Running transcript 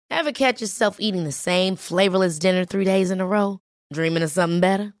Ever catch yourself eating the same flavorless dinner 3 days in a row? Dreaming of something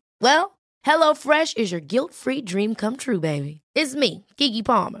better? Well, HelloFresh is your guilt-free dream come true, baby. It's me, Keke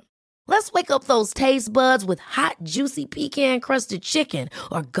Palmer. Let's wake up those taste buds with hot, juicy pecan-crusted chicken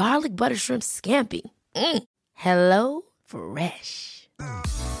or garlic butter shrimp scampi. Hello Fresh.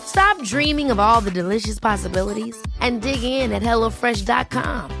 Stop dreaming of all the delicious possibilities and dig in at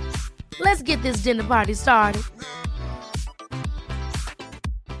HelloFresh.com. Let's get this dinner party started.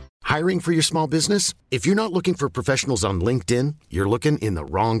 Hiring for your small business? If you're not looking for professionals on LinkedIn, you're looking in the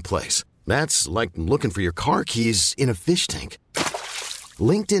wrong place. That's like looking for your car keys in a fish tank.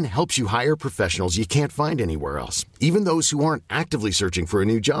 LinkedIn helps you hire professionals you can't find anywhere else, even those who aren't actively searching for a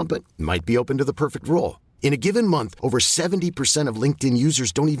new job but might be open to the perfect role. In a given month, over 70% of LinkedIn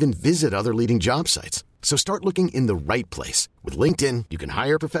users don't even visit other leading job sites. So start looking in the right place. With LinkedIn, you can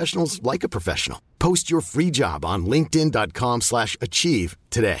hire professionals like a professional. Post your free job on linkedin.com/achieve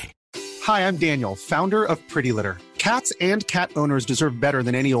today. Hi, I'm Daniel, founder of Pretty Litter. Cats and cat owners deserve better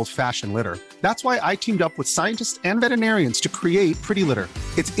than any old-fashioned litter. That's why I teamed up with scientists and veterinarians to create Pretty Litter.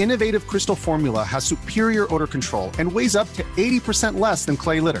 Its innovative crystal formula has superior odor control and weighs up to 80% less than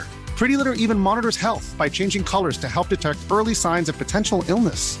clay litter. Pretty Litter even monitors health by changing colors to help detect early signs of potential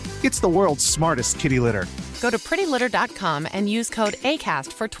illness. It's the world's smartest kitty litter. Go to prettylitter.com and use code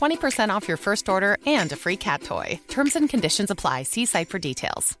ACAST for 20% off your first order and a free cat toy. Terms and conditions apply. See site for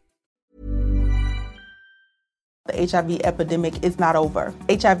details. The HIV epidemic is not over.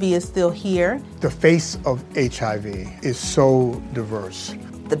 HIV is still here. The face of HIV is so diverse.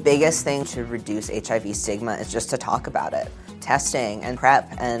 The biggest thing to reduce HIV stigma is just to talk about it. Testing and PrEP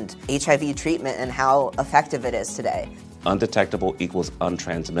and HIV treatment and how effective it is today. Undetectable equals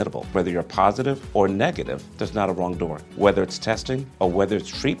untransmittable. Whether you're positive or negative, there's not a wrong door. Whether it's testing or whether it's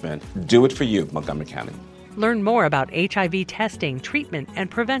treatment, do it for you, Montgomery County. Learn more about HIV testing, treatment, and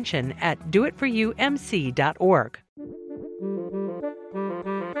prevention at doitforyoumc.org.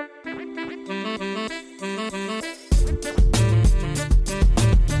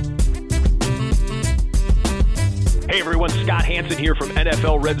 Hey everyone, Scott Hansen here from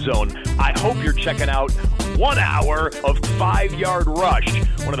NFL Red Zone. I hope you're checking out 1 hour of 5 Yard Rush,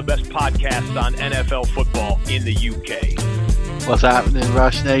 one of the best podcasts on NFL football in the UK. What's happening,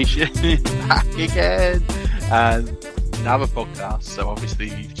 Rush Nation? Back again. And another podcast. So obviously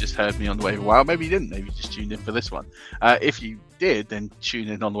you've just heard me on the Waiver Wire. Maybe you didn't. Maybe you just tuned in for this one. If you did, then tune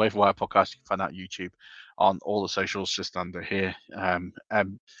in on the Waiver Wire podcast. You can find out YouTube on all the socials just under here.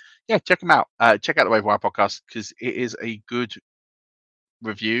 Yeah, check them out. Check out the Waiver Wire podcast because it is a good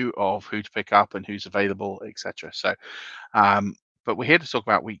review of who to pick up and who's available, etc. So, but we're here to talk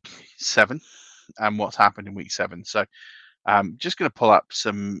about week 7 and what's happened in week 7. So, just going to pull up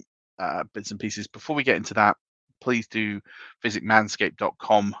some bits and pieces. Before we get into that, please do visit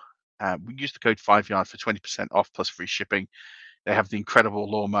manscaped.com. We use the code 5Yard for 20% off plus free shipping. They have the incredible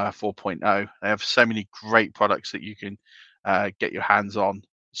Lawnmower 4.0. They have so many great products that you can get your hands on.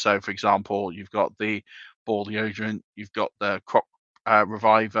 So, for example, you've got the ball deodorant, you've got the crop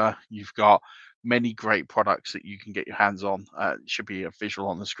reviver, you've got many great products that you can get your hands on. It should be a visual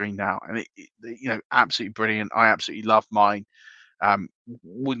on the screen now, and it absolutely brilliant. I absolutely love mine.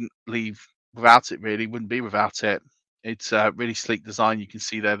 Wouldn't leave without it. Really, wouldn't be without it. It's a really sleek design. You can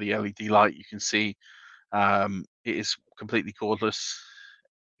see there the LED light. You can see it is completely cordless.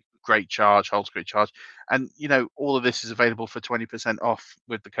 Great charge, holds great charge, and all of this is available for 20% off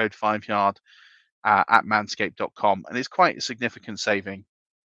with the code 5Yard at manscaped.com, and it's quite a significant saving,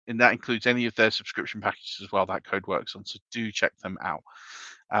 and that includes any of their subscription packages as well. That code works on, so do check them out.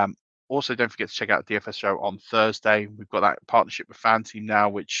 Also, don't forget to check out the DFS show on Thursday. We've got that partnership with Fan Team now,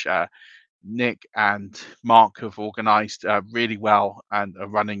 which Nick and Mark have organized really well and are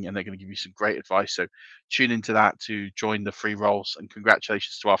running, and they're going to give you some great advice. So tune into that to join the free rolls, and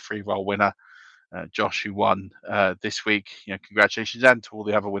congratulations to our free roll winner, Josh, who won this week. Congratulations, and to all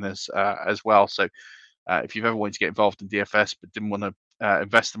the other winners as well. So if you've ever wanted to get involved in DFS but didn't want to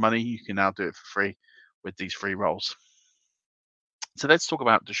invest the money, you can now do it for free with these free rolls. So let's talk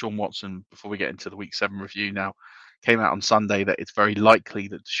about Deshaun Watson before we get into the week 7 review. Now, came out on Sunday that it's very likely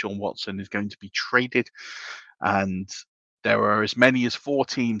that Deshaun Watson is going to be traded, and there are as many as 4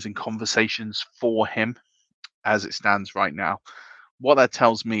 teams in conversations for him as it stands right now. What that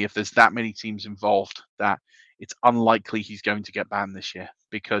tells me, if there's that many teams involved, that it's unlikely he's going to get banned this year,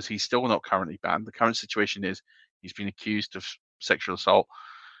 because he's still not currently banned. The current situation is he's been accused of sexual assault.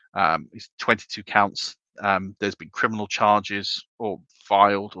 He's 22 counts. There's been criminal charges or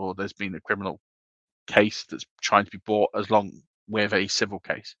filed, or there's been a criminal case that's trying to be brought along with a civil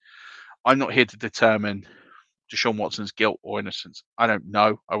case. I'm not here to determine Deshaun Watson's guilt or innocence. I don't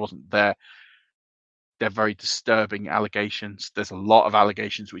know. I wasn't there. They're very disturbing allegations. There's a lot of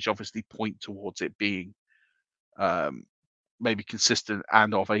allegations which obviously point towards it being maybe consistent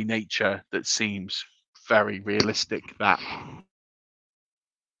and of a nature that seems very realistic that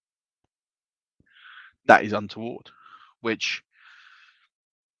is untoward, which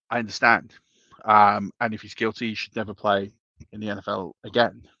I understand. And if he's guilty, he should never play in the NFL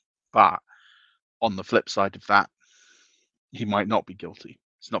again. But on the flip side of that, he might not be guilty.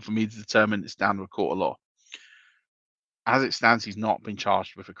 It's not for me to determine. It's down to a court of law. As it stands, he's not been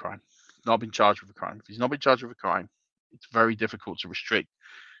charged with a crime. Not been charged with a crime. If he's not been charged with a crime, it's very difficult to restrict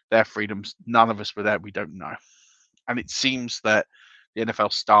their freedoms. None of us were there. We don't know. And it seems that the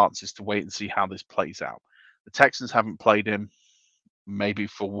NFL stance is to wait and see how this plays out. The Texans haven't played him, maybe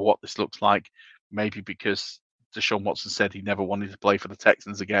for what this looks like, maybe because Deshaun Watson said he never wanted to play for the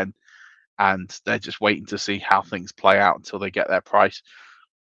Texans again, and they're just waiting to see how things play out until they get their price.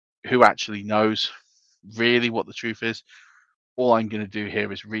 Who actually knows really what the truth is? All I'm going to do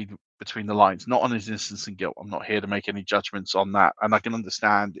here is read between the lines, not on his innocence and guilt. I'm not here to make any judgments on that. And I can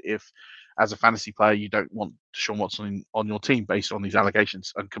understand if, as a fantasy player, you don't want Deshaun Watson on your team based on these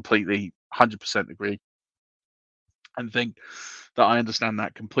allegations, and completely 100% agree and think that I understand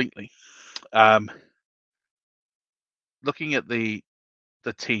that completely. Looking at the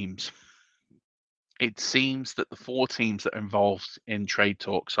teams, it seems that the 4 teams that are involved in trade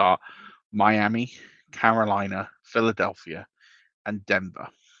talks are Miami, Carolina, Philadelphia, and Denver.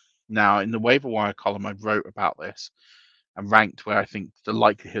 Now, in the waiver wire column, I wrote about this and ranked where I think the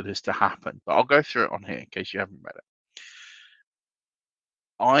likelihood is to happen. But I'll go through it on here in case you haven't read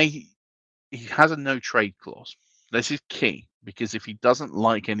it. He has a no trade clause. This is key, because if he doesn't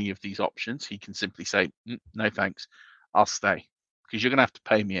like any of these options, he can simply say, no thanks, I'll stay, because you're going to have to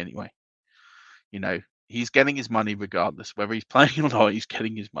pay me anyway. He's getting his money regardless. Whether he's playing or not, he's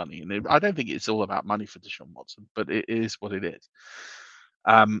getting his money. And I don't think it's all about money for Deshaun Watson, but it is what it is.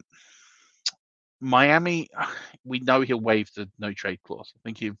 Miami, we know he'll waive the no trade clause. I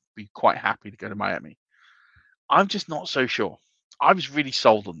think he'd be quite happy to go to Miami. I'm just not so sure. I was really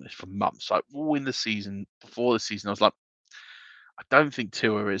sold on this for months. Like all in the season, before the season, I was like, I don't think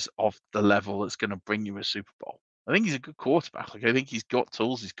Tua is of the level that's going to bring you a Super Bowl. I think he's a good quarterback. Like I think he's got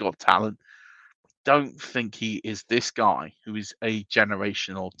tools, he's got talent. Don't think he is this guy who is a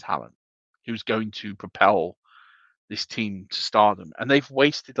generational talent, who's going to propel this team to stardom. And they've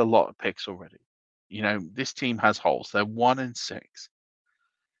wasted a lot of picks already. This team has holes. They're 1-6,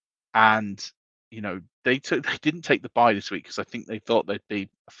 and they didn't take the bye this week because I think they thought they'd be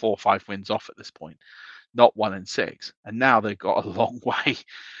 4 or 5 wins off at this point, not 1-6. And now they've got a long way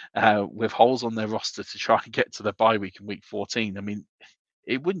with holes on their roster to try and get to the bye week in week 14. I mean,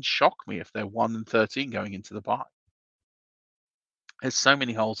 it wouldn't shock me if they're 1-13 going into the bye. There's so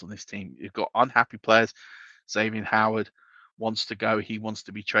many holes on this team. You've got unhappy players. Xavier Howard wants to go. He wants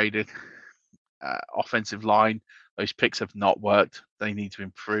to be traded. Offensive line, those picks have not worked. They need to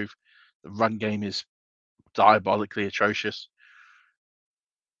improve. The run game is diabolically atrocious.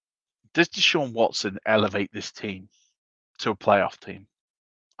 Does Deshaun Watson elevate this team to a playoff team?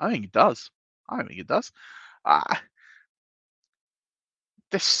 I think it does.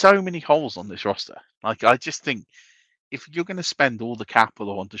 There's so many holes on this roster. Like, I just think if you're going to spend all the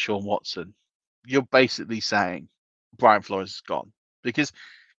capital on Deshaun Watson, you're basically saying Brian Flores is gone, because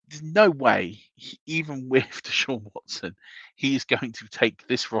there's no way, even with Deshaun Watson, he is going to take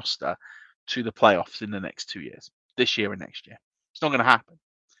this roster to the playoffs in the next 2 years, this year and next year. It's not going to happen.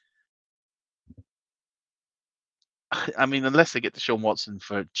 I mean, unless they get Deshaun Watson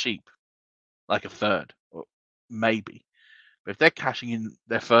for cheap, like a third, or maybe. But if they're cashing in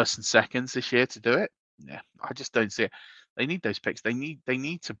their first and seconds this year to do it, yeah, I just don't see it. They need those picks. They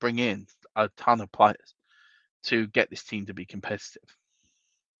need to bring in a ton of players to get this team to be competitive.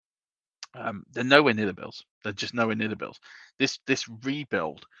 They're nowhere near the Bills. They're just nowhere near the Bills. This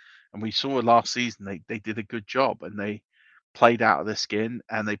rebuild, and we saw it last season, they did a good job, and they played out of their skin,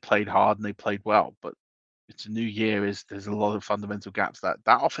 and they played hard, and they played well. But it's a new year. There's a lot of fundamental gaps. That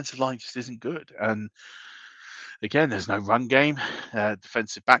offensive line just isn't good. And again, there's no run game.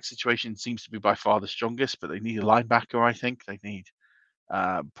 Defensive back situation seems to be by far the strongest, but they need a linebacker, I think. They need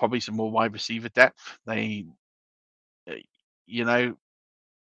probably some more wide receiver depth.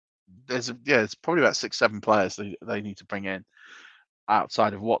 It's probably about 6-7 players they need to bring in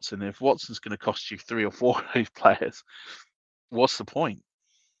outside of Watson. If Watson's going to cost you 3 or 4 of those players, what's the point?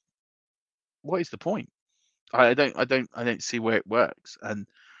 What is the point? I don't see where it works, and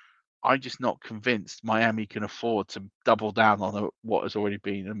I'm just not convinced Miami can afford to double down on what has already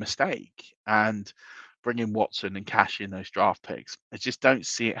been a mistake. And bring in Watson and cash in those draft picks. I just don't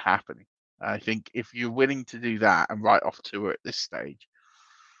see it happening. I think if you're willing to do that and write off Tua at this stage,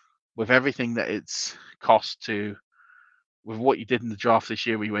 with everything that it's cost to, with what you did in the draft this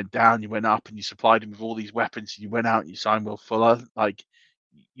year, where you went down, you went up, and you supplied him with all these weapons, and you went out and you signed Will Fuller, like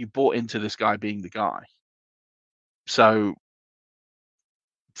you bought into this guy being the guy. So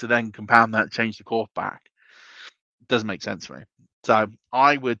to then compound that, change the quarterback, doesn't make sense for me. So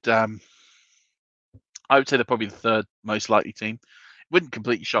I would say they're probably the third most likely team. It wouldn't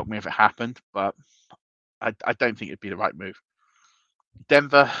completely shock me if it happened, but I don't think it'd be the right move.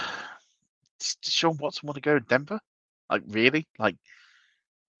 Denver, does Deshaun Watson want to go to Denver? Like, really? Like,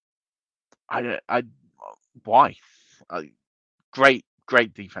 why? Great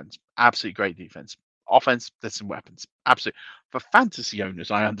defense. Absolutely great defense. Offense, there's some weapons. Absolutely. For fantasy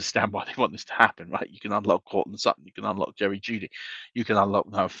owners, I understand why they want this to happen, right? You can unlock Cortland Sutton. You can unlock Jerry Jeudy. You can unlock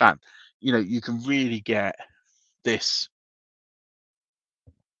Noah Fant. You know, you can really get this.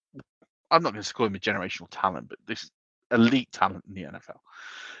 I'm not going to call him a generational talent, but this elite talent in the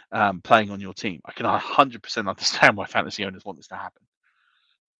NFL playing on your team. I can 100% understand why fantasy owners want this to happen.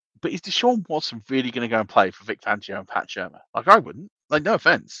 But is Deshaun Watson really going to go and play for Vic Fangio and Pat Shurmur? Like, I wouldn't. Like, no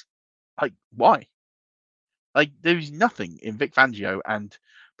offense. Like, why? Like, there is nothing in Vic Fangio and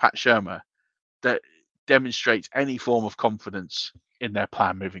Pat Shurmur that demonstrates any form of confidence in their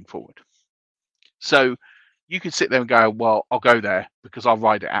plan moving forward. So you could sit there and go, well, I'll go there because I'll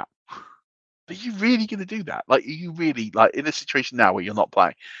ride it out. But are you really going to do that? Like, are you really, like, in a situation now where you're not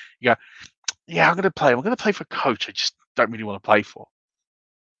playing, you go, yeah, I'm going to play. I'm going to play for a coach I just don't really want to play for.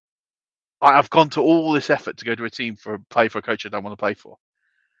 I've gone to all this effort to go to a team play for a coach I don't want to play for.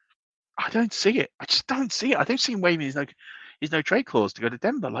 I don't see it. I just don't see it. I don't see him waiving his no trade clause to go to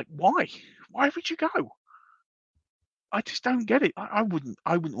Denver. Like, why? Why would you go? I just don't get it. I wouldn't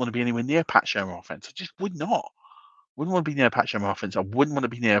want to be anywhere near Pat Shurmur offense. I just would not. Wouldn't want to be near Pat Shurmur offense. I wouldn't want to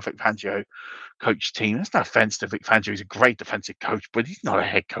be near a Vic Fangio coach team. There's no offense to Vic Fangio. He's a great defensive coach, but he's not a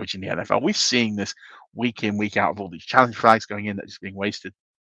head coach in the NFL. We're seeing this week in, week out of all these challenge flags going in that are just being wasted.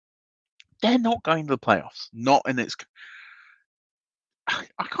 They're not going to the playoffs. Not in its.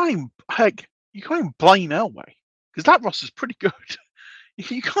 I can't even. Heck, you can't even blame Elway because that roster's pretty good.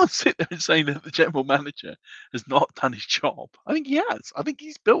 You can't sit there and say that the general manager has not done his job. I think he has. I think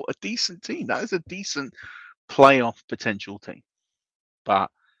he's built a decent team. That is a decent playoff potential team. But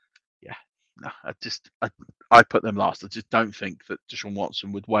yeah, no, I put them last. I just don't think that Deshaun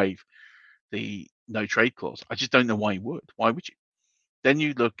Watson would waive the no trade clause. I just don't know why he would. Why would you? Then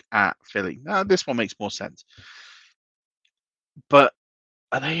you look at Philly. Now, this one makes more sense. But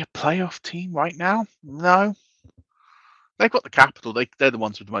are they a playoff team right now? No. They've got the capital. They're the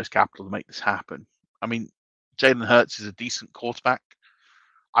ones with the most capital to make this happen. I mean, Jalen Hurts is a decent quarterback.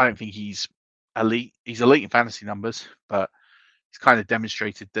 I don't think he's elite. He's elite in fantasy numbers, but he's kind of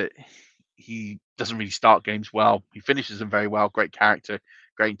demonstrated that he doesn't really start games well. He finishes them very well. Great character,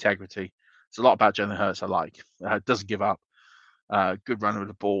 great integrity. It's a lot about Jalen Hurts I like. Doesn't give up. Good runner of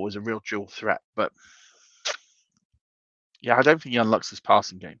the ball, is a real dual threat. But yeah, I don't think he unlocks this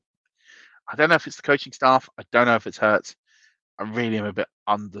passing game. I don't know if it's the coaching staff. I don't know if it's Hurts. I really am a bit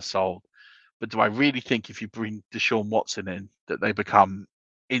undersold. But do I really think if you bring Deshaun Watson in that they become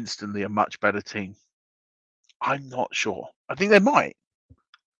instantly a much better team? I'm not sure. I think they might.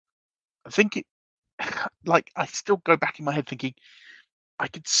 I think it, like, I still go back in my head thinking I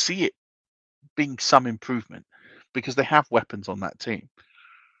could see it being some improvement because they have weapons on that team.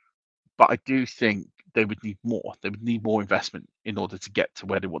 But I do think they would need more. They would need more investment in order to get to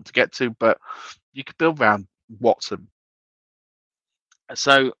where they want to get to. But you could build around Watson.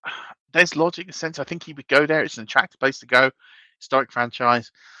 So there's logic in a sense. I think he would go there. It's an attractive place to go. Historic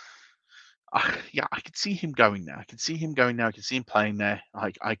franchise. Yeah, I could see him going there. I could see him going there. I could see him playing there.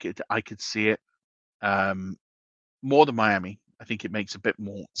 I could see it. More than Miami. I think it makes a bit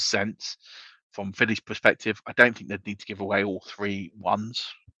more sense from Philly's perspective. I don't think they'd need to give away all 3 ones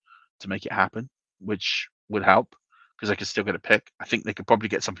to make it happen, which would help because they could still get a pick. I think they could probably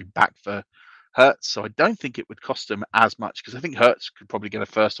get something back for Hurts, so I don't think it would cost them as much because I think Hurts could probably get a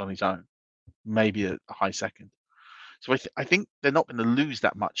first on his own, maybe a high second. So I think they're not going to lose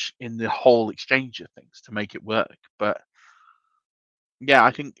that much in the whole exchange of things to make it work. But yeah,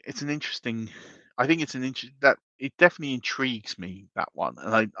 I think it's an interesting. That it definitely intrigues me, that one,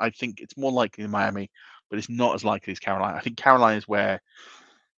 and I think it's more likely in Miami, but it's not as likely as Carolina. I think Carolina is where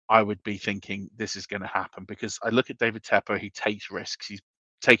I would be thinking this is going to happen because I look at David Tepper. He takes risks. He's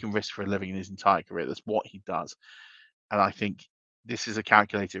taken risks for a living in his entire career. That's what he does. And I think this is a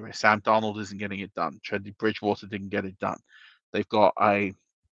calculated risk. Sam Darnold isn't getting it done. Teddy Bridgewater didn't get it done. They've got a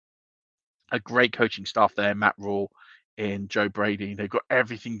a great coaching staff there. Matt Rule, in Joe Brady. They've got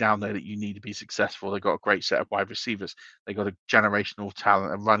everything down there that you need to be successful. They've got a great set of wide receivers. They've got a generational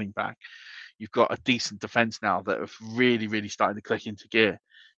talent at running back. You've got a decent defense now that have really, really starting to click into gear.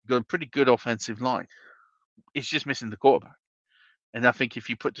 You've got a pretty good offensive line. It's just missing the quarterback. And I think if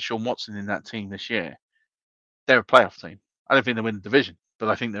you put Deshaun Watson in that team this year, they're a playoff team. I don't think they win the division, but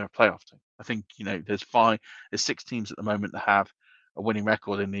I think they're a playoff team. I think, there's 6 teams at the moment that have a winning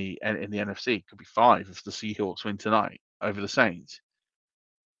record in the NFC. It could be 5 if the Seahawks win tonight over the Saints.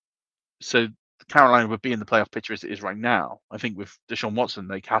 So Carolina would be in the playoff picture as it is right now. I think with Deshaun Watson,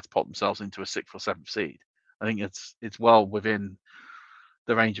 they catapult themselves into a 6th or 7th seed. I think it's well within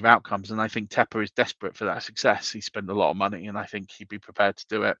the range of outcomes, and I think Tepper is desperate for that success. He spent a lot of money, and I think he'd be prepared to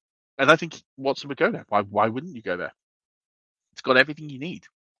do it. And I think Watson would go there. Why wouldn't you go there? It's got everything you need.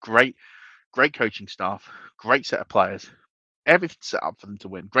 Great coaching staff, great set of players, everything set up for them to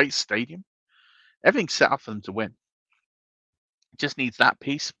win. Great stadium, everything's set up for them to win. It just needs that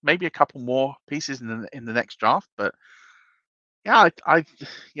piece, maybe a couple more pieces in the next draft. But yeah, I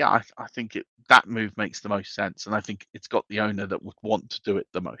think that move makes the most sense, and I think it's got the owner that would want to do it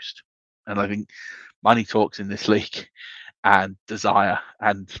the most. And I think money talks in this league, and desire.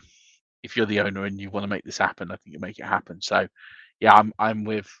 And if you're the owner and you want to make this happen, I think you make it happen. So yeah, I'm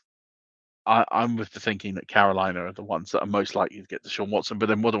with the thinking that Carolina are the ones that are most likely to get Deshaun Watson. But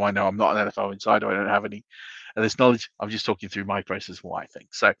then what do I know? I'm not an NFL insider. I don't have any of this knowledge. I'm just talking through my process of what I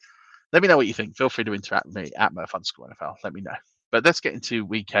think. So let me know what you think. Feel free to interact with me at Murph_NFL. Let me know. But let's get into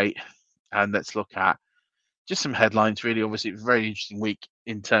week 8 and let's look at just some headlines. Really, obviously, it was a very interesting week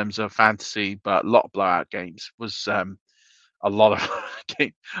in terms of fantasy, but a lot of blowout games. Was a lot of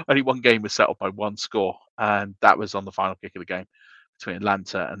only one game was settled by one score, and that was on the final kick of the game between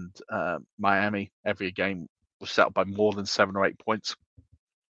Atlanta and Miami. Every game was settled by more than 7 or 8 points.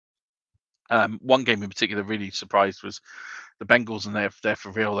 One game in particular really surprised was the Bengals, and they're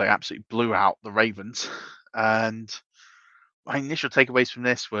for real. They absolutely blew out the Ravens. And my initial takeaways from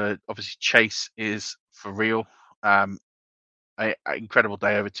this were obviously Chase is for real. An incredible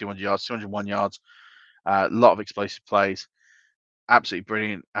day, over 200 yards, 201 yards, a lot of explosive plays. Absolutely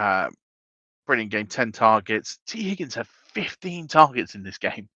brilliant. Brilliant game, 10 targets. T. Higgins had 15 targets in this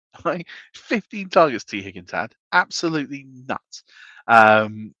game. 15 targets T. Higgins had. Absolutely nuts.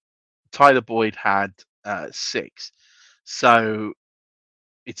 Tyler Boyd had 6. So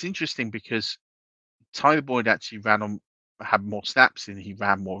it's interesting because Tyler Boyd actually had more snaps and he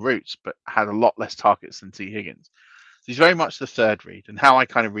ran more routes, but had a lot less targets than T. Higgins. So he's very much the third read. And how I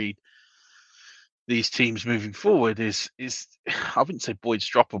kind of read these teams moving forward is I wouldn't say Boyd's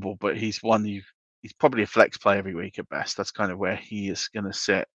droppable, but he's he's probably a flex play every week at best. That's kind of where he is going to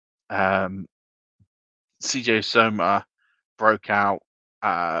sit. CJ Soma broke out.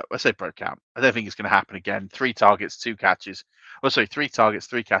 I say broke out. I don't think it's going to happen again. 3 targets, 2 catches. 3 targets,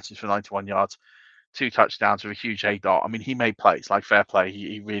 3 catches for 91 yards, 2 touchdowns with a huge A-dot. I mean, he made plays, like fair play.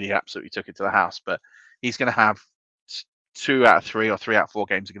 He really absolutely took it to the house. But he's going to have 2 out of 3 or 3 out of 4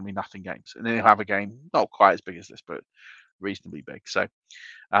 games are going to be nothing games. And then he'll have a game not quite as big as this, but reasonably big. So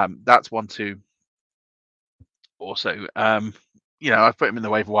that's one to also. I've put him in the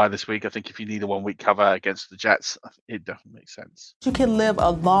waiver wire this week. I think if you need a 1-week cover against the Jets, it definitely makes sense. You can live a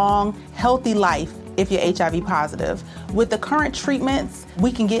long, healthy life if you're HIV positive. With the current treatments,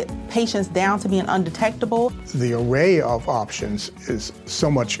 we can get patients down to being undetectable. The array of options is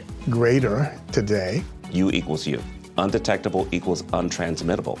so much greater today. U equals U. Undetectable equals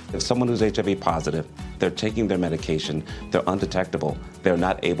untransmittable. If someone who's HIV positive, they're taking their medication, they're undetectable, they're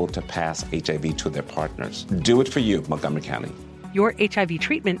not able to pass HIV to their partners. Do it for you, Montgomery County. Your HIV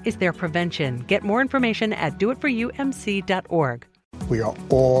treatment is their prevention. Get more information at doitforyoumc.org. We are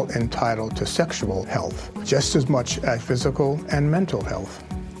all entitled to sexual health, just as much as physical and mental health.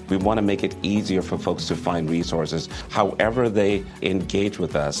 We want to make it easier for folks to find resources. However they engage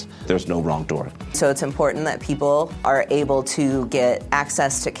with us, there's no wrong door. So it's important that people are able to get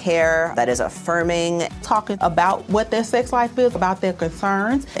access to care that is affirming. Talking about what their sex life is, about their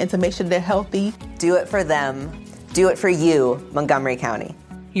concerns, and to make sure they're healthy. Do it for them. Do it for you, Montgomery County.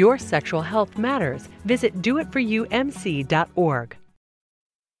 Your sexual health matters. Visit doitforyoumc.org.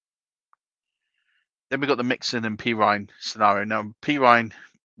 Then we've got the Mixon and Pirine scenario. Now, Pirine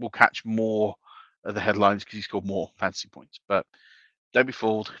will catch more of the headlines because he scored more fantasy points. But don't be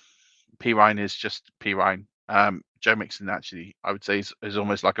fooled. Pirine is just Pirine. Joe Mixon, actually, I would say, is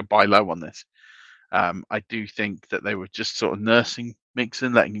almost like a buy low on this. I do think that they were just sort of nursing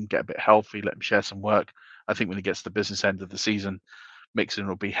Mixon, letting him get a bit healthy, let him share some work. I think when he gets to the business end of the season, Mixon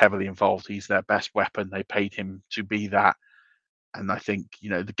will be heavily involved. He's their best weapon. They paid him to be that. And I think,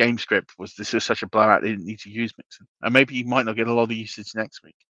 the game script was this was such a blowout, they didn't need to use Mixon. And maybe he might not get a lot of usage next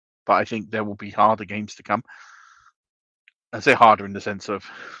week, but I think there will be harder games to come. I say harder in the sense of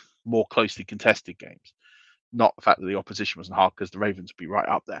more closely contested games, not the fact that the opposition wasn't hard, because the Ravens would be right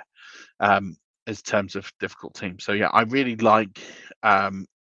up there as terms of difficult teams. So, yeah, I really like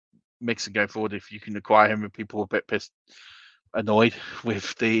Mixon going forward. If you can acquire him and people are a bit annoyed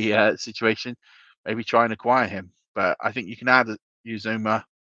with the situation, maybe try and acquire him. But I think you can add Uzomah,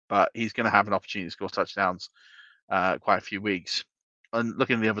 but he's going to have an opportunity to score touchdowns quite a few weeks. And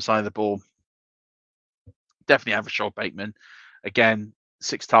looking at the other side of the ball, definitely have Rashad Bateman. Again,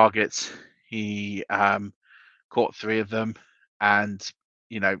 6 targets. He caught 3 of them. And,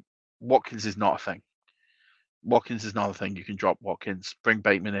 Watkins is not a thing. Watkins is not a thing. You can drop Watkins, bring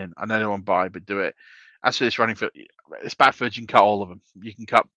Bateman in. I know they're on bye, but do it. As for this running for Spafford, you can cut all of them. You can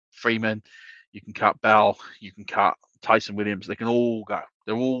cut Freeman, you can cut Bell, you can cut Tyson Williams. They can all go.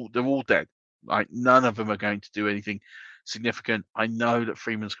 They're all dead. Like, none of them are going to do anything significant. I know that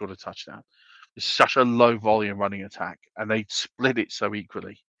Freeman scored a touchdown. It's such a low volume running attack, and they split it so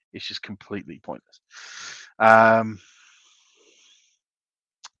equally. It's just completely pointless.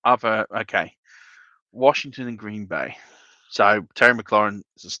 Washington and Green Bay. So Terry McLaurin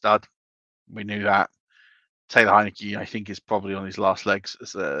is a stud. We knew that. Taylor Heineke, I think, is probably on his last legs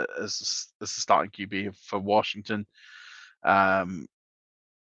as the starting QB for Washington. Yeah,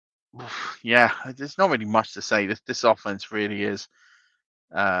 there's not really much to say. This offense really is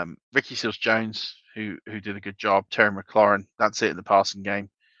Ricky Seals-Jones, who did a good job. Terry McLaurin, that's it in the passing game.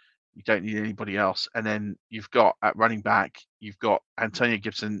 You don't need anybody else. And then you've got at running back, you've got Antonio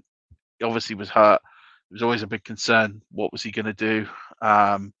Gibson. He obviously was hurt. It was always a big concern. What was he going to do?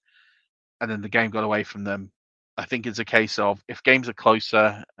 And then the game got away from them. I think it's a case of, if games are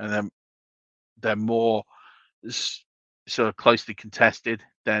closer and then they're more sort of closely contested,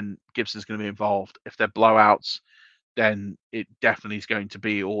 then Gibson's going to be involved. If they're blowouts, then it definitely is going to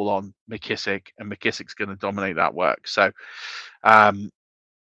be all on McKissick, and McKissick's going to dominate that work. So,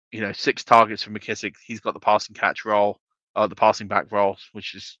 6 targets for McKissick. He's got the passing back role,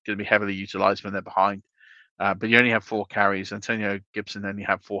 which is going to be heavily utilized when they're behind. But you only have 4 carries. Antonio Gibson only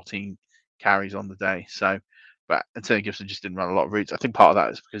had 14 carries on the day. So, but Antonio Gibson just didn't run a lot of routes. I think part of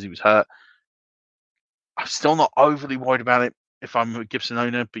that is because he was hurt. I'm still not overly worried about it if I'm a Gibson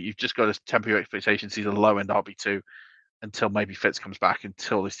owner, but you've just got to temper your expectations. He's a low-end RB2 until maybe Fitz comes back,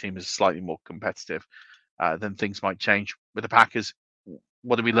 until this team is slightly more competitive. Then things might change. With the Packers,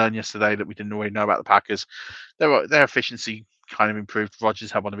 what did we learn yesterday that we didn't already know about the Packers? Their efficiency kind of improved.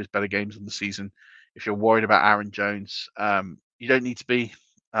 Rodgers had one of his better games of the season. If you're worried about Aaron Jones, you don't need to be.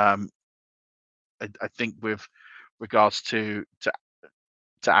 I think with regards to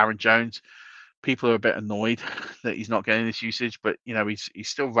Aaron Jones, people are a bit annoyed that he's not getting this usage, but he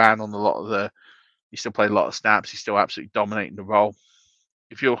still ran on he still played a lot of snaps. He's still absolutely dominating the role.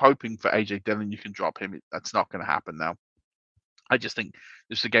 If you're hoping for AJ Dillon, you can drop him. That's not going to happen now. I just think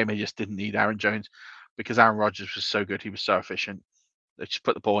this is a game they just didn't need Aaron Jones, because Aaron Rodgers was so good. He was so efficient. They just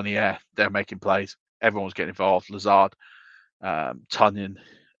put the ball in the air. They're making plays. Everyone was getting involved. Lazard, Tunyon,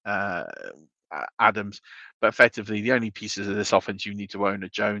 Adams. But effectively, the only pieces of this offense you need to own are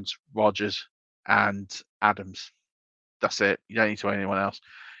Jones, Rodgers, and Adams. That's it. You don't need to own anyone else.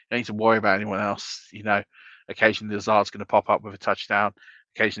 You don't need to worry about anyone else. Occasionally Lazard's going to pop up with a touchdown.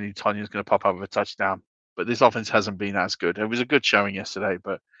 Occasionally Tunyon's going to pop up with a touchdown. But this offense hasn't been as good. It was a good showing yesterday,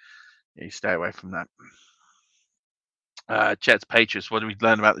 but you stay away from that. Jets, Patriots. What do we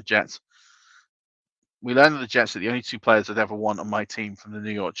learn about the Jets? We learned that the Jets are the only 2 players I'd ever want on my team from the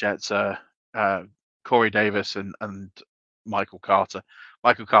New York Jets are Corey Davis and Michael Carter.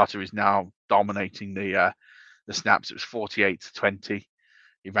 Michael Carter is now dominating the snaps. It was 48-20.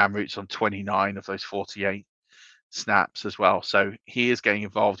 He ran routes on 29 of those 48 snaps as well. So he is getting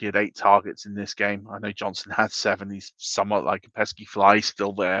involved. He had 8 targets in this game. I know Johnson had 7. He's somewhat like a pesky fly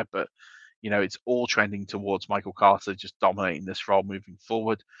still there, but it's all trending towards Michael Carter just dominating this role moving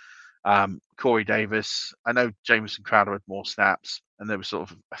forward. Corey Davis, I know Jamison Crowder had more snaps, and there was sort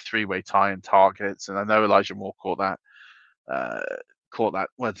of a 3-way tie in targets, and I know Elijah Moore caught that.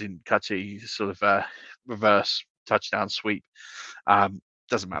 Well, didn't catch it. He sort of reverse touchdown sweep.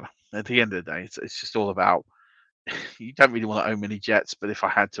 Doesn't matter. At the end of the day, it's just all about, you don't really want to own many Jets, but if I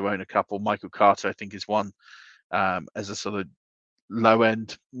had to own a couple, Michael Carter, I think, is one as a sort of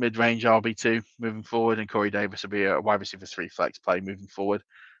low-end, mid-range RB2 moving forward, and Corey Davis will be a wide receiver 3 flex play moving forward.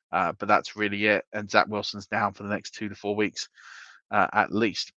 But that's really it. And Zach Wilson's down for the next 2 to 4 weeks at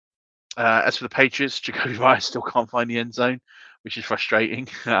least. As for the Patriots, Jacoby Myers still can't find the end zone, which is frustrating.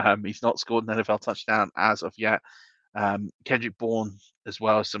 He's not scored an NFL touchdown as of yet. Kendrick Bourne as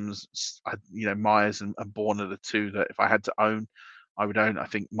well. Myers and Bourne are the two that if I had to own, I would own. I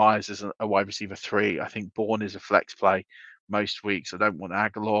think Myers is a wide receiver 3. I think Bourne is a flex play most weeks. I don't want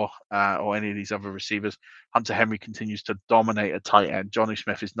Aguilar or any of these other receivers. Hunter Henry continues to dominate at tight end. Johnny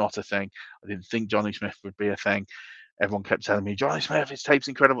Smith is not a thing. I didn't think Johnny Smith would be a thing. Everyone kept telling me, Johnny Smith, his tape's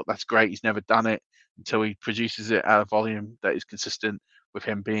incredible. That's great. He's never done it until he produces it at a volume that is consistent with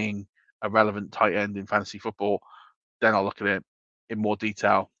him being a relevant tight end in fantasy football. Then I'll look at it in more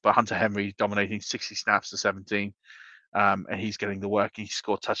detail. But Hunter Henry dominating 60 snaps to 17. And he's getting the work. He's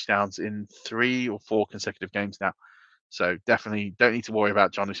scored touchdowns in 3 or 4 consecutive games now. So definitely don't need to worry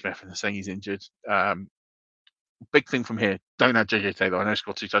about Johnny Smith and saying he's injured. Big thing from here, don't have JJ Taylor. I know he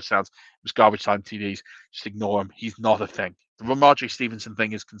scored 2 touchdowns. It was garbage time TDs. Just ignore him. He's not a thing. The Ramondre Stevenson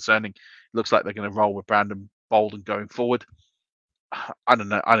thing is concerning. It looks like they're going to roll with Brandon Bolden going forward. I don't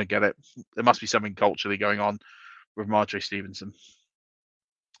know. I don't get it. There must be something culturally going on with Ramondre Stevenson.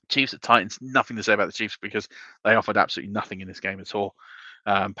 Chiefs at Titans, nothing to say about the Chiefs because they offered absolutely nothing in this game at all.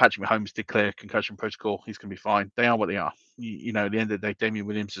 Patrick Mahomes did clear concussion protocol. He's going to be fine. They are what they are. At the end of the day, Damian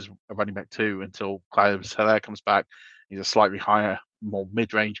Williams is a running back 2 until Clyde Hilaire comes back. He's a slightly higher, more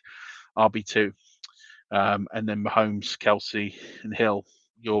mid-range RB2. And then Mahomes, Kelsey, and Hill,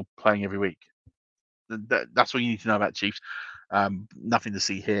 you're playing every week. That's what you need to know about Chiefs. Nothing to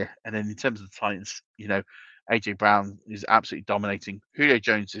see here. And then in terms of the Titans, AJ Brown is absolutely dominating. Julio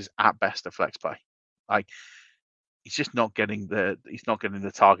Jones is at best a flex play. He's just not getting the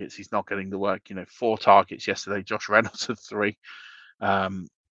targets. He's not getting the work. 4 targets yesterday. Josh Reynolds had 3,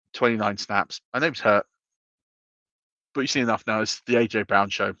 29 snaps. I know he's hurt, but you see enough now. It's the AJ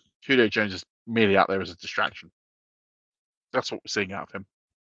Brown show. Julio Jones is merely out there as a distraction. That's what we're seeing out of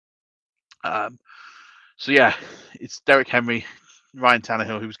him. So yeah, it's Derrick Henry, Ryan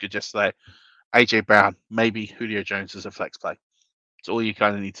Tannehill, who was good yesterday, AJ Brown, maybe Julio Jones as a flex play. That's all you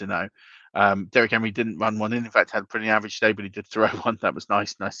kind of need to know. Derrick Henry didn't run one in. In fact, had a pretty average day, but he did throw one. That was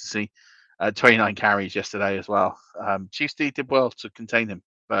nice to see. 29 carries yesterday as well. Chiefs did well to contain him,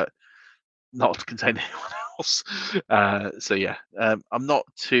 but not to contain anyone else. I'm not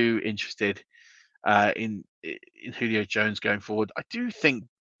too interested in Julio Jones going forward. I do think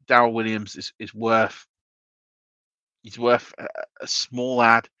Darrell Williams is worth. He's worth a small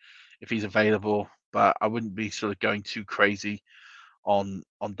ad if he's available, but I wouldn't be sort of going too crazy on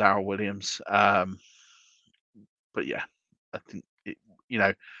Darrell Williams. But yeah, I think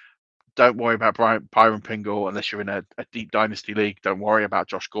don't worry about Byron Pringle unless you're in a deep dynasty league. Don't worry about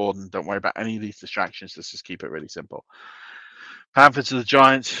Josh Gordon. Don't worry about any of these distractions. Let's just keep it really simple. Panthers to the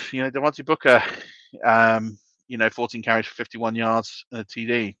Giants. Devontae Booker. 14 carries for 51 yards and a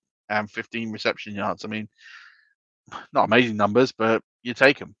TD and 15 reception yards. I mean, not amazing numbers, but you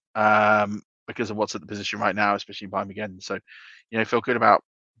take them because of what's at the position right now, especially by him again. So, feel good about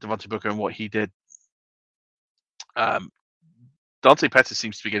Devontae Booker and what he did. Dante Pettis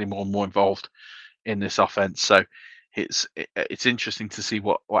seems to be getting more and more involved in this offense. So it's interesting to see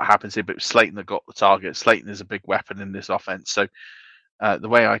what happens here. But Slayton that got the target. Slayton is a big weapon in this offense. So the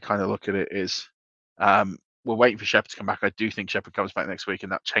way I kind of look at it is we're waiting for Shepard to come back. I do think Shepard comes back next week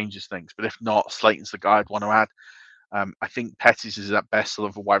and that changes things. But if not, Slayton's the guy I'd want to add. I think Pettis is at best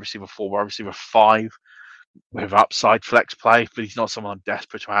sort of a wide receiver 4, wide receiver 5 with upside flex play, but he's not someone I'm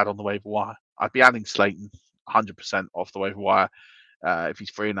desperate to add on the waiver wire. I'd be adding Slayton 100% off the waiver wire if he's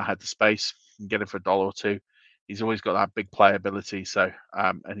free and I had the space and get him for $1 or $2. He's always got that big playability. So,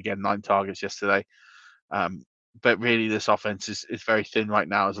 and again, 9 targets yesterday. But really, this offense is very thin right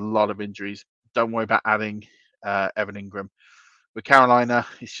now. There's a lot of injuries. Don't worry about adding Evan Ingram. With Carolina,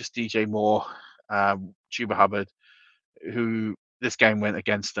 it's just DJ Moore, Chuba Hubbard, who this game went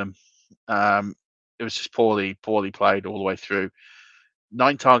against them. It was just poorly played all the way through.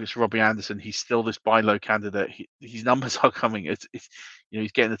 9 targets for Robbie Anderson. He's still this buy low candidate. His numbers are coming. It's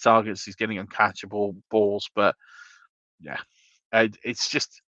he's getting the targets. He's getting uncatchable balls. But yeah, it's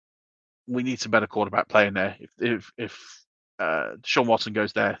just we need some better quarterback play in there. If Deshaun Watson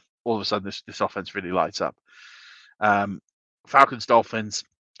goes there, all of a sudden this offense really lights up. Falcons Dolphins.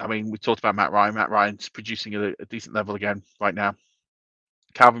 I mean, we talked about Matt Ryan. Matt Ryan's producing at a decent level again right now.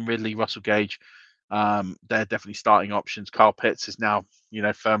 Calvin Ridley, Russell Gage, they're definitely starting options. Kyle Pitts is now,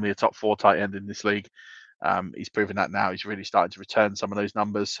 firmly a top 4 tight end in this league. He's proven that now. He's really starting to return some of those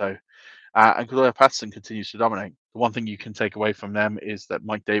numbers. So, and Cordarrelle Patterson continues to dominate. The one thing you can take away from them is that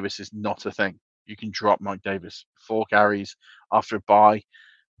Mike Davis is not a thing. You can drop Mike Davis 4 carries after a bye.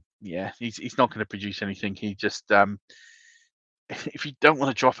 Yeah, he's not going to produce anything. He just, if you don't want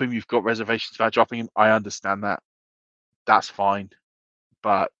to drop him, you've got reservations about dropping him. I understand that. That's fine,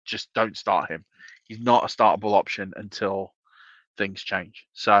 but just don't start him. he's not a startable option until things change.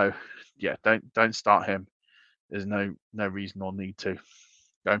 So yeah, don't start him. There's no reason or need to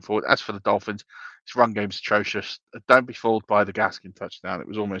going forward. As for the Dolphins, this run game's atrocious. Don't be fooled by the Gaskin touchdown. It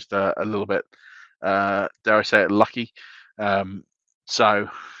was almost a little bit, dare I say it, lucky. So,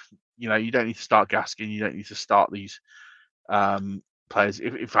 you don't need to start Gaskin. You don't need to start these players.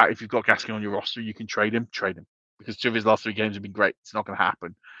 In fact, if you've got Gaskin on your roster, you can trade him. Because 2 of his last 3 games have been great. It's not going to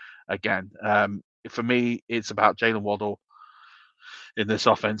happen again. For me, it's about Jalen Waddle in this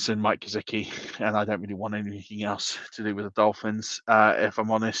offense and Mike Gesicki, and I don't really want anything else to do with the Dolphins, if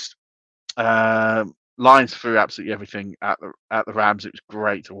I'm honest. Lions threw absolutely everything at the Rams. It was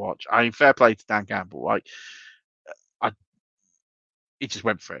great to watch. I mean, fair play to Dan Campbell. He just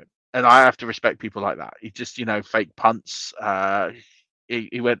went for it, and I have to respect people like that. He just, fake punts.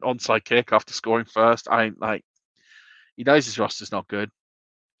 He went onside kick after scoring first. He knows his roster's not good.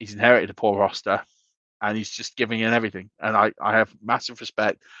 He's inherited a poor roster, and he's just giving in everything. And I have massive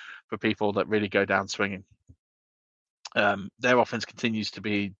respect for people that really go down swinging. Their offense continues to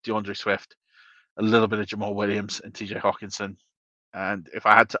be DeAndre Swift, a little bit of Jamal Williams and TJ Hawkinson. And if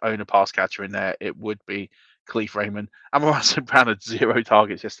I had to own a pass catcher in there, it would be Khalif Raymond. Amon-Ra St. Brown had 0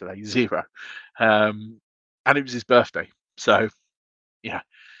 targets yesterday, 0. And it was his birthday. So, yeah,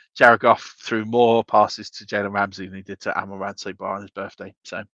 Jared Goff threw more passes to Jalen Ramsey than he did to Amon-Ra St. Brown on his birthday.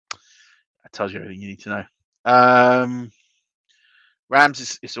 So that tells you everything you need to know.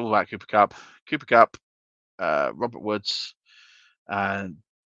 Rams, it's all about Cooper Kupp. Cooper Kupp, Robert Woods, and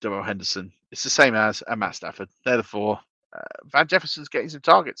Darrell Henderson. It's the same as Matt Stafford. They're the 4. Van Jefferson's getting some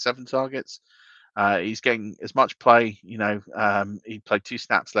targets, 7 targets. He's getting as much play. He played 2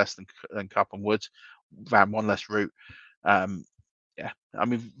 snaps less than Kupp and Woods, ran 1 less route. Yeah, I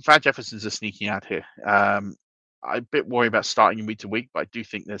mean, Van Jefferson's a sneaky ad here. I'm a bit worried about starting him week to week, but I do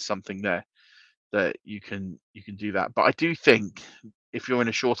think there's something there that you can do that. But I do think if you're in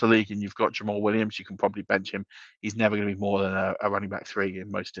a shorter league and you've got Jamal Williams, you can probably bench him. He's never going to be more than a running back 3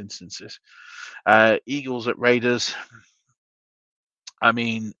 in most instances. Eagles at Raiders. I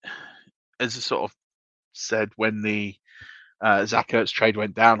mean, as I sort of said when the Zach Ertz trade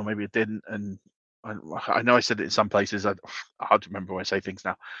went down, or maybe it didn't, and I know I said it in some places. Hard to remember when I say things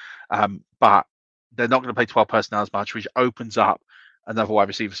now. But they're not going to play 12 personnel as much, which opens up another wide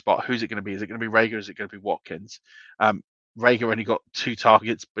receiver spot. Who's it going to be? Is it going to be Rager? Is it going to be Watkins? Rager only got 2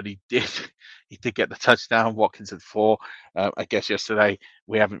 targets, but he did get the touchdown. Watkins had 4. I guess yesterday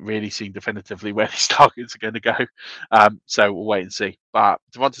we haven't really seen definitively where these targets are going to go. So we'll wait and see. But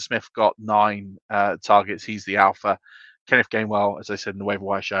Devonta Smith got 9 targets. He's the alpha. Kenneth Gainwell, as I said in the waiver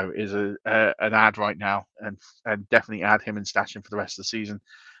wire show, is an ad right now, and definitely add him and stash him for the rest of the season.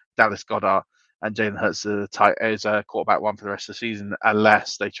 Dallas Goedert and Jalen Hurts is a quarterback 1 for the rest of the season,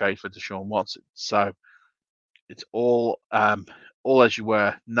 unless they trade for Deshaun Watson. So it's all as you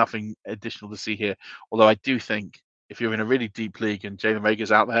were, nothing additional to see here. Although I do think if you're in a really deep league and Jalen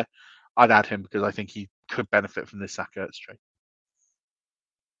Reagor's out there, I'd add him because I think he could benefit from this Zach Ertz trade.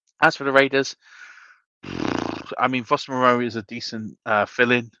 As for the Raiders, I mean, Foster Moreau is a decent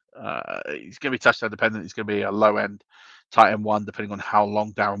fill-in. He's going to be touchdown dependent. He's going to be a low-end tight end 1, depending on how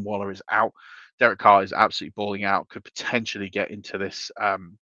long Darren Waller is out. Derek Carr is absolutely balling out. Could potentially get into this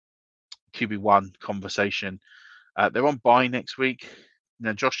QB1 conversation. They're on bye next week.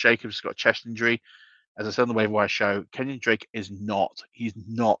 Now, Josh Jacobs has got a chest injury. As I said on the waiver wire show, Kenyon Drake is not. He's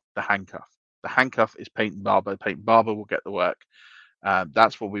not the handcuff. The handcuff is Peyton Barber. Peyton Barber will get the work.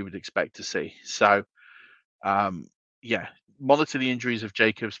 That's what we would expect to see. So, monitor the injuries of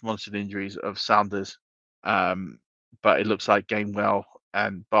Jacobs, monitor the injuries of Sanders. But it looks like Gainwell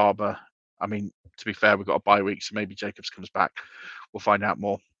and Barber. I mean, to be fair, we've got a bye week, so maybe Jacobs comes back. We'll find out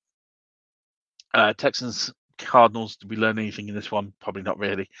more. Texans, Cardinals, did we learn anything in this one? Probably not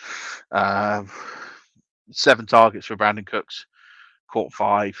really. 7 targets for Brandon Cooks, caught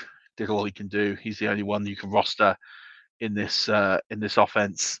 5, did all he can do. He's the only one you can roster in this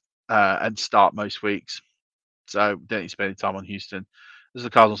offense and start most weeks. So don't need to spend any time on Houston. This is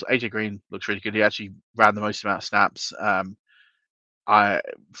the Cardinals. AJ Green looks really good. He actually ran the most amount of snaps.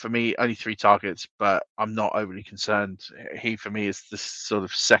 For me, only 3 targets, but I'm not overly concerned. He, for me, is the sort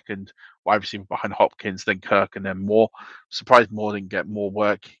of second wide receiver behind Hopkins, then Kirk, and then Moore. Surprised Moore didn't get more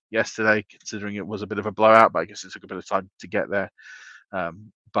work yesterday, considering it was a bit of a blowout, but I guess it took a bit of time to get there.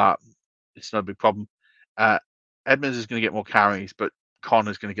 But it's not a big problem. Edmonds is going to get more carries, but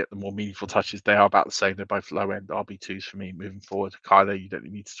Connor's going to get the more meaningful touches. They are about the same. They're both low-end RB2s for me moving forward. Kyler, you don't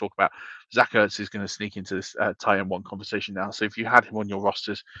need to talk about. Zach Ertz is going to sneak into this tight end 1 conversation now. So if you had him on your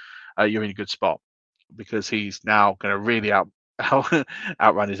rosters, you're in a good spot because he's now going to really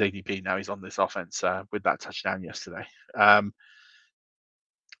outrun his ADP. Now he's on this offense with that touchdown yesterday.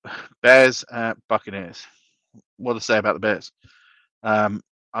 Bears, Buccaneers. What to say about the Bears? I'm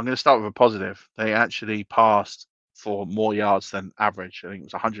going to start with a positive. They actually passed for more yards than average. I think it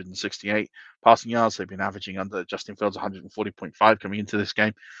was 168 passing yards. They've been averaging under Justin Fields 140.5 coming into this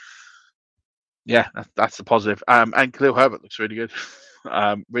game. Yeah, that's the positive. And Khalil Herbert looks really good.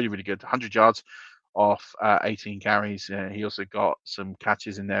 Really, really good. 100 yards off 18 carries. He also got some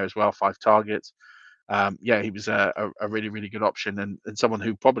catches in there as well, 5 targets. He was a really, really good option and someone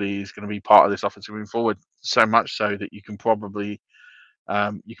who probably is going to be part of this offense moving forward, so much so that you can probably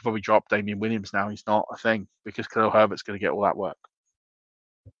drop Damian Williams now. He's not a thing because Khalil Herbert's going to get all that work.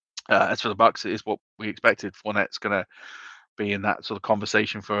 As for the Bucs, it is what we expected. Fournette's going to be in that sort of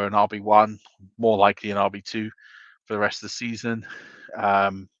conversation for an RB1, more likely an RB2 for the rest of the season.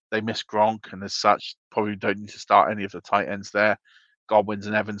 They miss Gronk, and as such, probably don't need to start any of the tight ends there. Godwins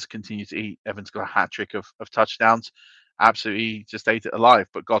and Evans continue to eat. Evans got a hat trick of touchdowns. Absolutely just ate it alive.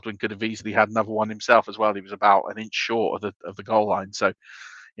 But Godwin could have easily had another one himself as well. He was about an inch short of the goal line. So,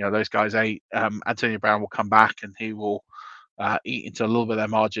 those guys ate. Antonio Brown will come back and he will eat into a little bit of their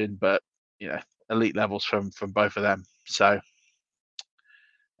margin, but elite levels from both of them. So,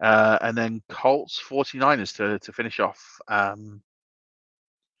 and then Colts 49ers to finish off.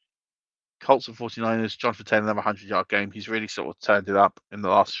 Colts and 49ers, Jonathan Taylor, another 100-yard game. He's really sort of turned it up in the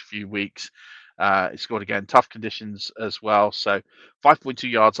last few weeks. He scored again, tough conditions as well. So 5.2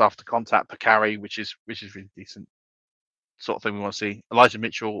 yards after contact per carry, which is really decent sort of thing we want to see. Elijah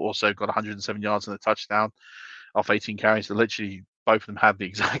Mitchell also got 107 yards and a touchdown off 18 carries. So literally both of them had the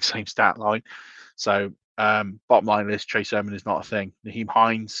exact same stat line. So bottom line is Trey Sermon is not a thing. Naheem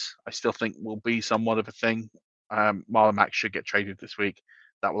Hines, I still think will be somewhat of a thing. Marlon Mack should get traded this week.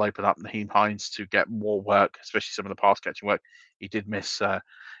 That will open up Naheem Hines to get more work, especially some of the pass catching work. He did miss.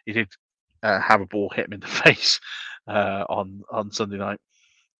 He did have a ball hit him in the face on Sunday night.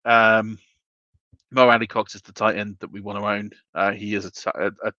 Mo Alie-Cox is the tight end that we want to own. He is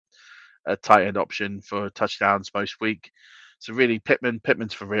a tight end option for touchdowns most week. So really,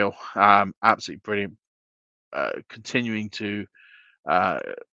 Pittman's for real. Absolutely brilliant. Continuing to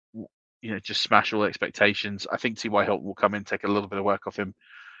just smash all expectations. I think T.Y. Hilton will come in, take a little bit of work off him.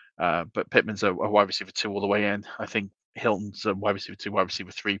 But Pittman's a wide receiver 2 all the way in. I think Hilton's a wide receiver 2, wide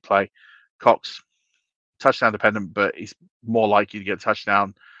receiver 3 play. Cox, touchdown dependent, but he's more likely to get a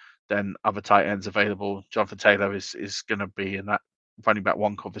touchdown than other tight ends available. Jonathan Taylor is going to be in that running back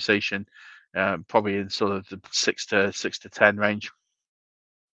 1 conversation, probably in sort of the 6 to 10 range.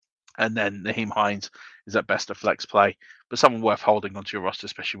 And then Naheem Hines is at best a flex play, but someone worth holding onto your roster,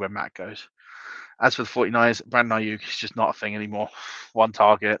 especially when Matt goes. As for the 49ers, Brandon Ayuk is just not a thing anymore. 1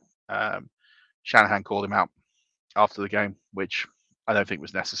 target. Shanahan called him out after the game, which I don't think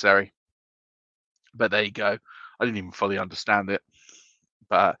was necessary. But there you go. I didn't even fully understand it.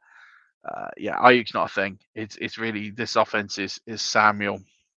 But Ayuk's not a thing. It's really, this offense is Samuel,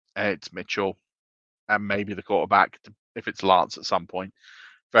 it's Mitchell, and maybe the quarterback if it's Lance at some point.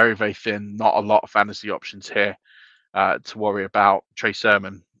 Very, very thin. Not a lot of fantasy options here to worry about. Trey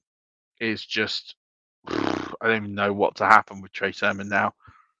Sermon is just, I don't even know what to happen with Trey Sermon now.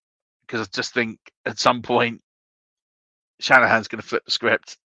 Because I just think at some point, Shanahan's going to flip the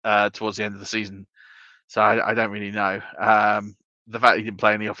script towards the end of the season. So I don't really know. The fact he didn't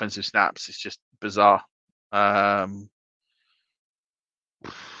play any offensive snaps is just bizarre. And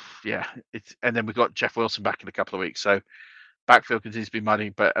then we've got Jeff Wilson back in a couple of weeks. So backfield continues to be muddy,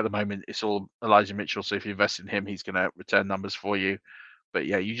 but at the moment it's all Elijah Mitchell. So if you invest in him, he's going to return numbers for you. But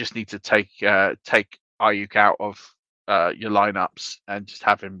yeah, you just need to take Ayuk out of your lineups and just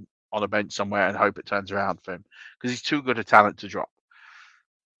have him on a bench somewhere and hope it turns around for him because he's too good a talent to drop.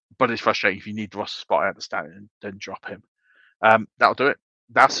 But it's frustrating if you need the roster spot. I understand it, and then drop him. That'll do it.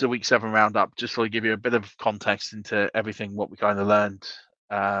 That's the week 7 roundup. Just to give you a bit of context into everything what we kind of learned.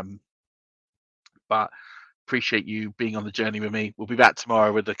 But appreciate you being on the journey with me. We'll be back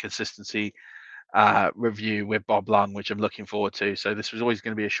tomorrow with the consistency review with Bob Lung, which I'm looking forward to. So this was always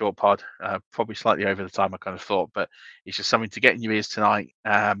going to be a short pod, probably slightly over the time I kind of thought, but it's just something to get in your ears tonight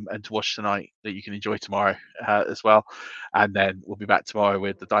and to watch tonight that you can enjoy tomorrow as well. And then we'll be back tomorrow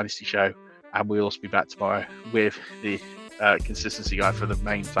with the Dynasty Show, and we'll also be back tomorrow with the consistency guide for the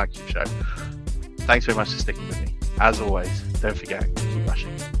main flagship show. Thanks very much for sticking with me. As always, don't forget, keep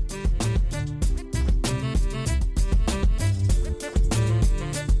rushing.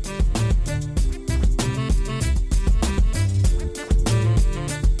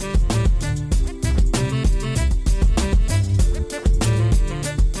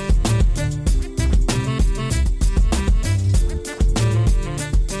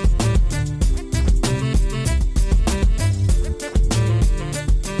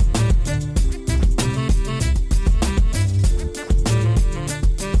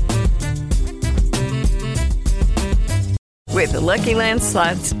 With the Lucky Land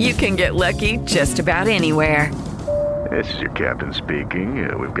Slots, you can get lucky just about anywhere. This is your captain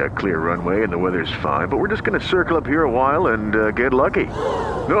speaking. We've got clear runway and the weather's fine, but we're just going to circle up here a while and get lucky.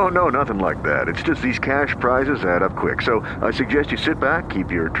 No, nothing like that. It's just these cash prizes add up quick. So I suggest you sit back,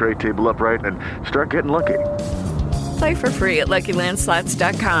 keep your tray table upright, and start getting lucky. Play for free at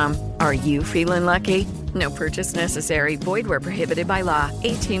LuckyLandSlots.com. Are you feeling lucky? No purchase necessary. Void where prohibited by law.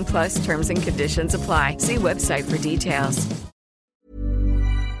 18 plus terms and conditions apply. See website for details.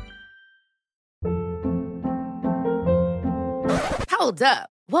 Hold up.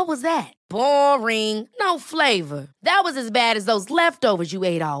 What was that? Boring. No flavor. That was as bad as those leftovers you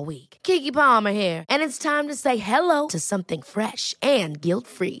ate all week. Keke Palmer here. And it's time to say hello to something fresh and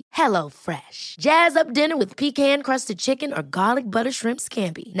guilt-free. Hello Fresh. Jazz up dinner with pecan-crusted chicken or garlic butter shrimp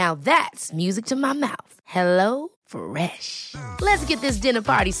scampi. Now that's music to my mouth. Hello Fresh. Let's get this dinner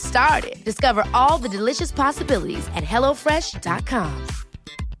party started. Discover all the delicious possibilities at HelloFresh.com.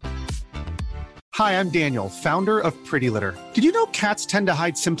 Hi, I'm Daniel, founder of Pretty Litter. Did you know cats tend to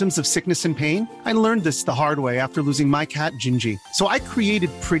hide symptoms of sickness and pain? I learned this the hard way after losing my cat, Gingy. So I created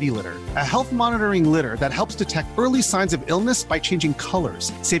Pretty Litter, a health monitoring litter that helps detect early signs of illness by changing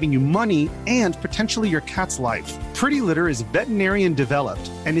colors, saving you money and potentially your cat's life. Pretty Litter is veterinarian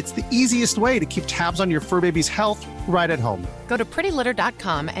developed, and it's the easiest way to keep tabs on your fur baby's health right at home. Go to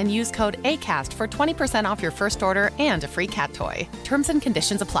prettylitter.com and use code ACAST for 20% off your first order and a free cat toy. Terms and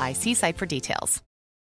conditions apply. See site for details.